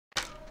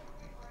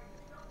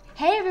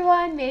Hey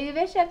everyone, Maybe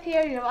Bishop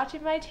here. You're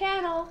watching my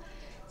channel.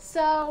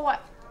 So,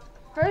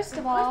 first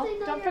of all,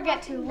 don't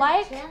forget to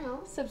like,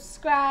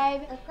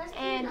 subscribe,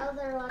 and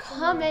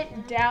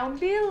comment down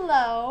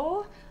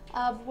below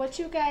of what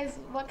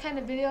kind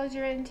of videos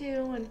you're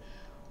into and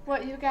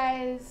what you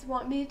guys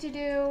want me to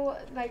do,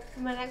 like for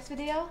my next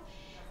video.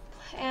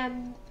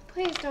 And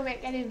please don't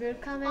make any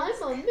rude comments.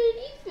 I'm a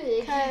mini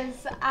fish.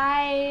 Because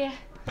I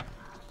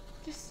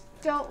just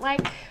don't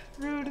like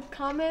rude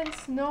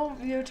comments. No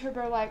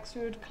YouTuber likes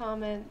rude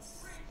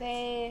comments.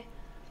 They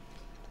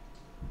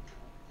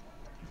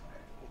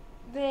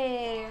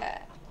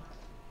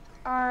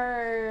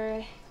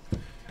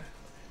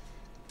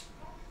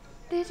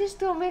just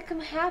don't make them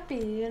happy,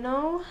 you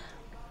know?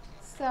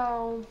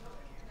 So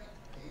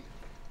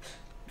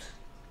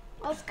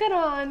let's get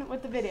on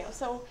with the video.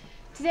 So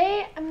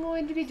today I'm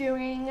going to be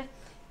doing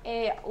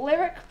a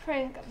lyric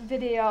prank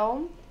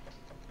video.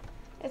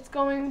 It's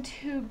going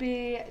to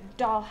be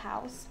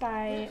Dollhouse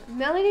by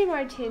Melanie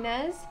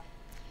Martinez.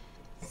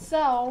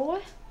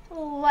 So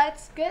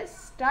let's get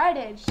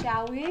started,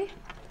 shall we?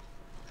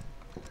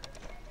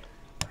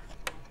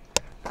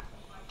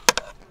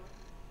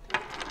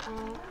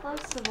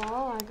 First of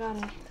all, I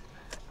gotta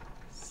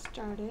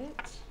start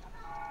it.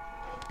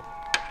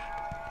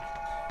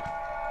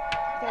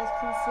 You guys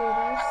can see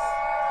this.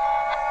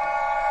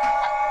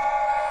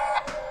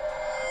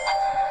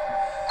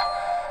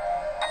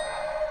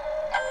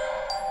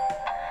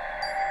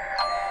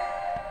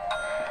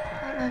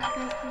 I don't know if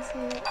you guys can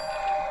see it.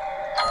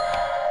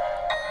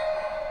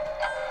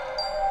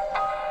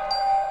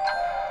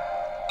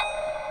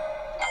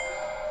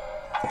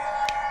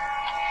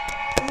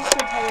 I'm just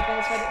gonna tell you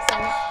guys what it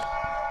says.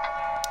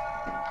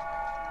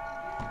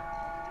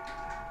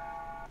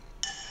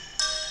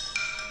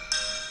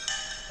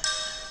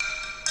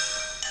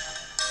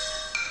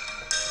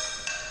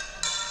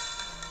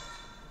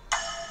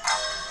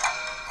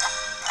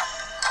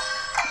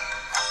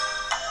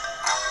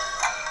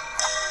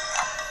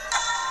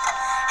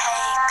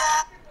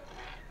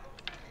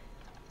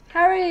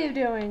 How are you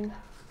doing?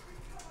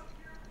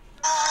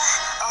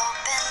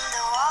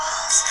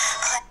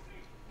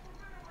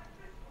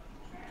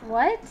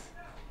 What?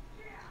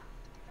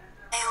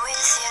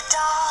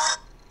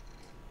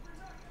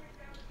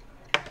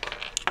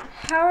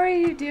 How are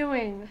you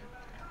doing?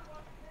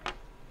 We'll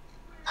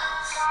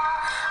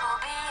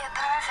be a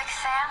perfect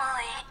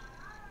family.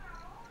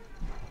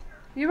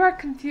 You are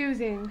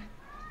confusing.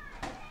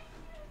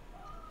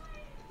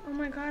 Oh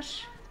my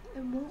gosh,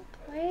 it won't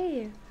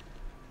play.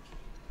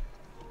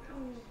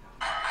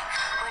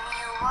 When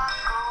you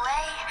walk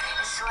away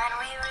is when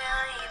we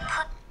really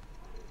put.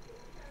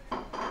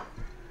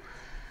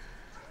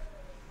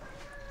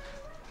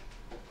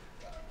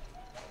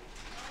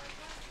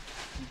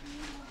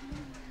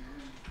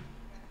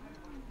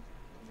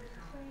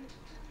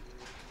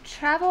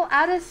 Travel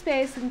out of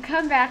space and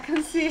come back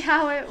and see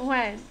how it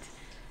went.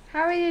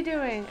 How are you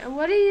doing? And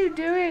what are you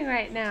doing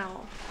right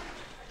now?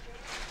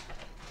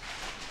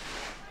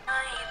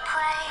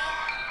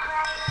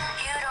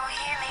 You don't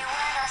hear me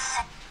when I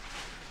say,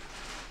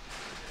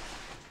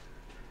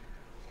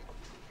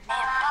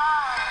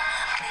 Mom,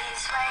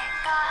 please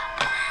wake up.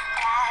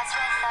 Dad's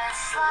with a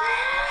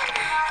slut,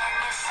 and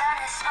your son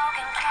is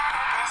smoking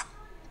cannabis.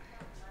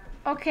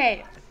 Okay,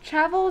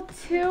 travel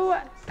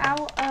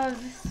out of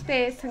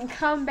space and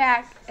come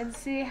back and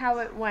see how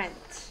it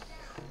went.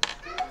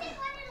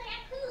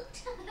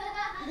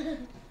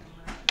 No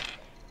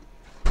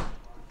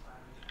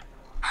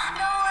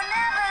one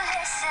ever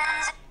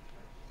listens.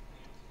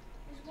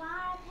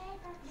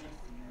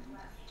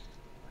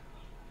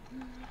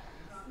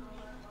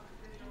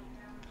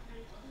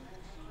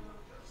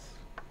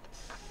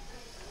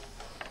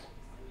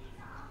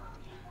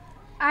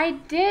 I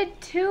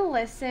did too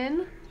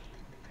listen.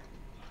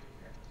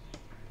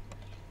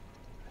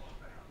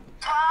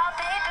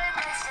 Wallpaper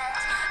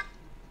glistens.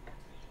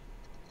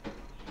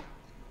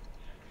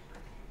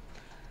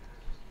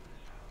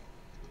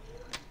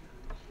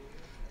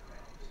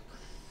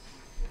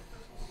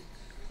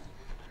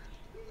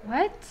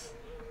 What?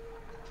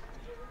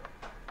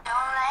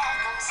 Don't let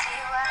them see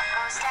what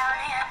goes down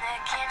in the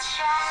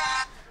kitchen.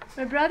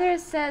 My brother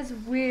says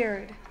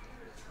weird.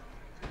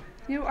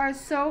 You are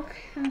so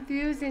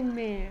confusing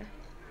me.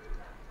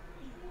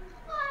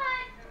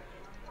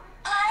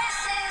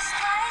 Places,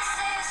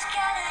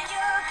 gather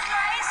your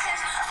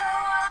places.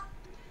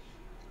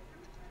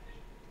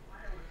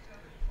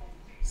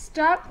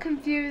 Stop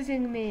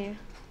confusing me.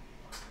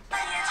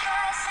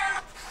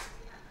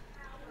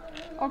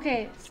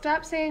 Okay,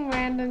 stop saying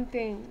random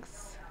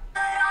things.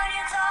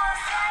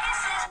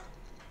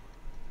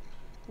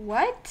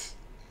 What?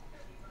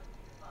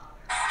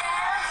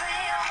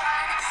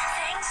 Everyone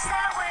thinks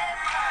that we're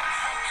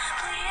perfect.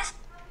 Please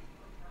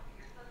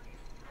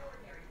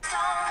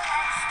don't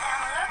let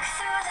them look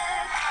through the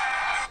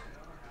curtain.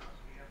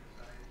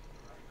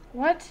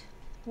 What?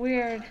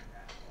 Weird.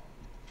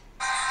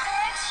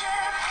 Picture,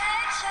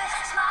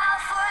 smile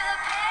for the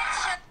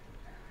picture.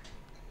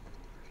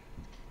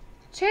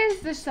 Change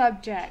the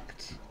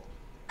subject.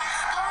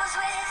 Pose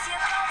with your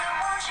brother,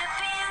 won't you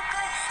be a good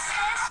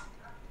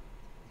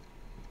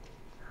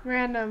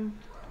Random.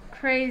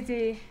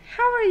 Crazy.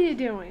 How are you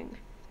doing?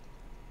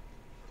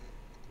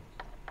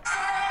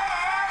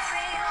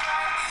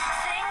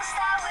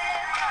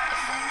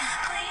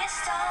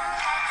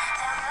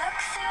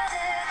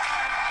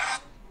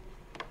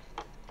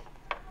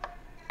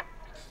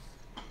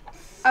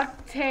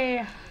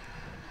 Upday.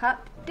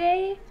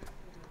 Upday?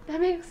 That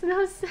makes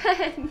no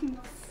sense.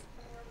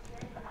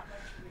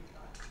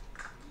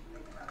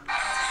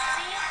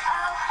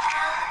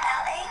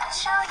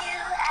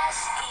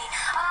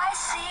 I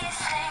see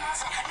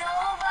things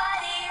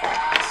nobody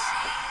else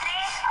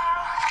sees.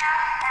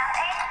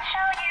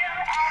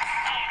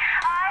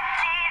 I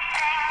see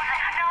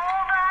things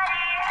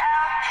nobody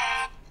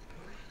else.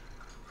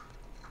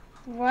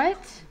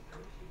 What?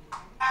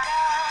 Look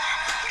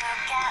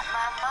at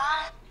my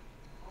mom.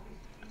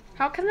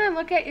 How can I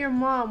look at your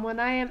mom when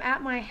I am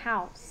at my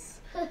house?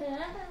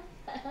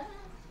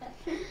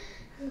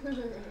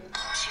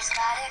 She's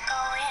got it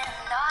going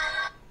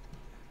on.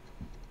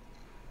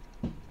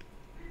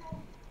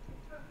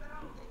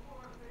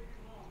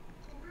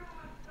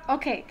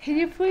 Okay, can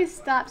you please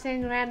stop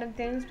saying random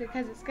things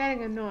because it's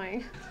getting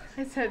annoying?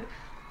 I said,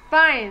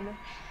 fine.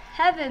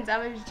 Heavens, I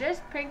was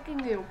just pranking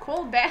you.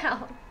 Cool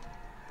down.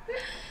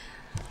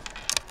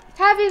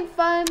 Having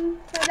fun.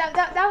 So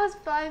that was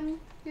fun,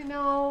 you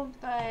know,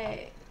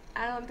 but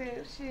I don't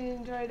think she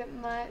enjoyed it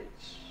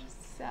much.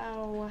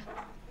 So,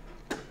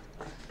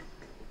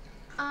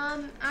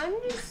 I'm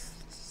just,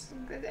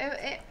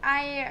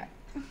 I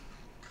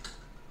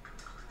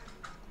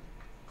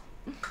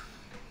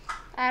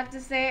have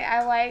to say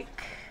I liked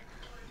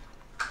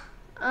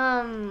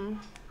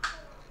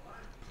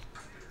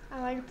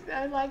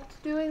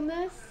doing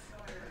this.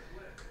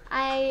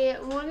 I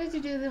wanted to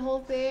do the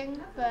whole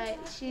thing, but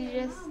she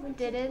just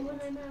didn't.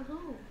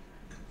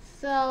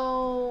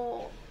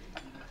 So,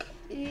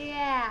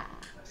 yeah.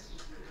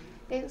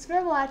 Thanks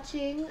for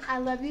watching. I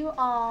love you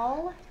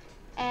all.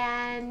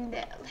 And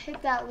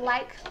hit that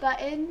like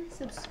button,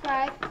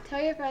 subscribe,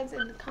 tell your friends,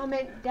 and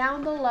comment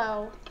down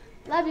below.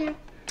 Love you.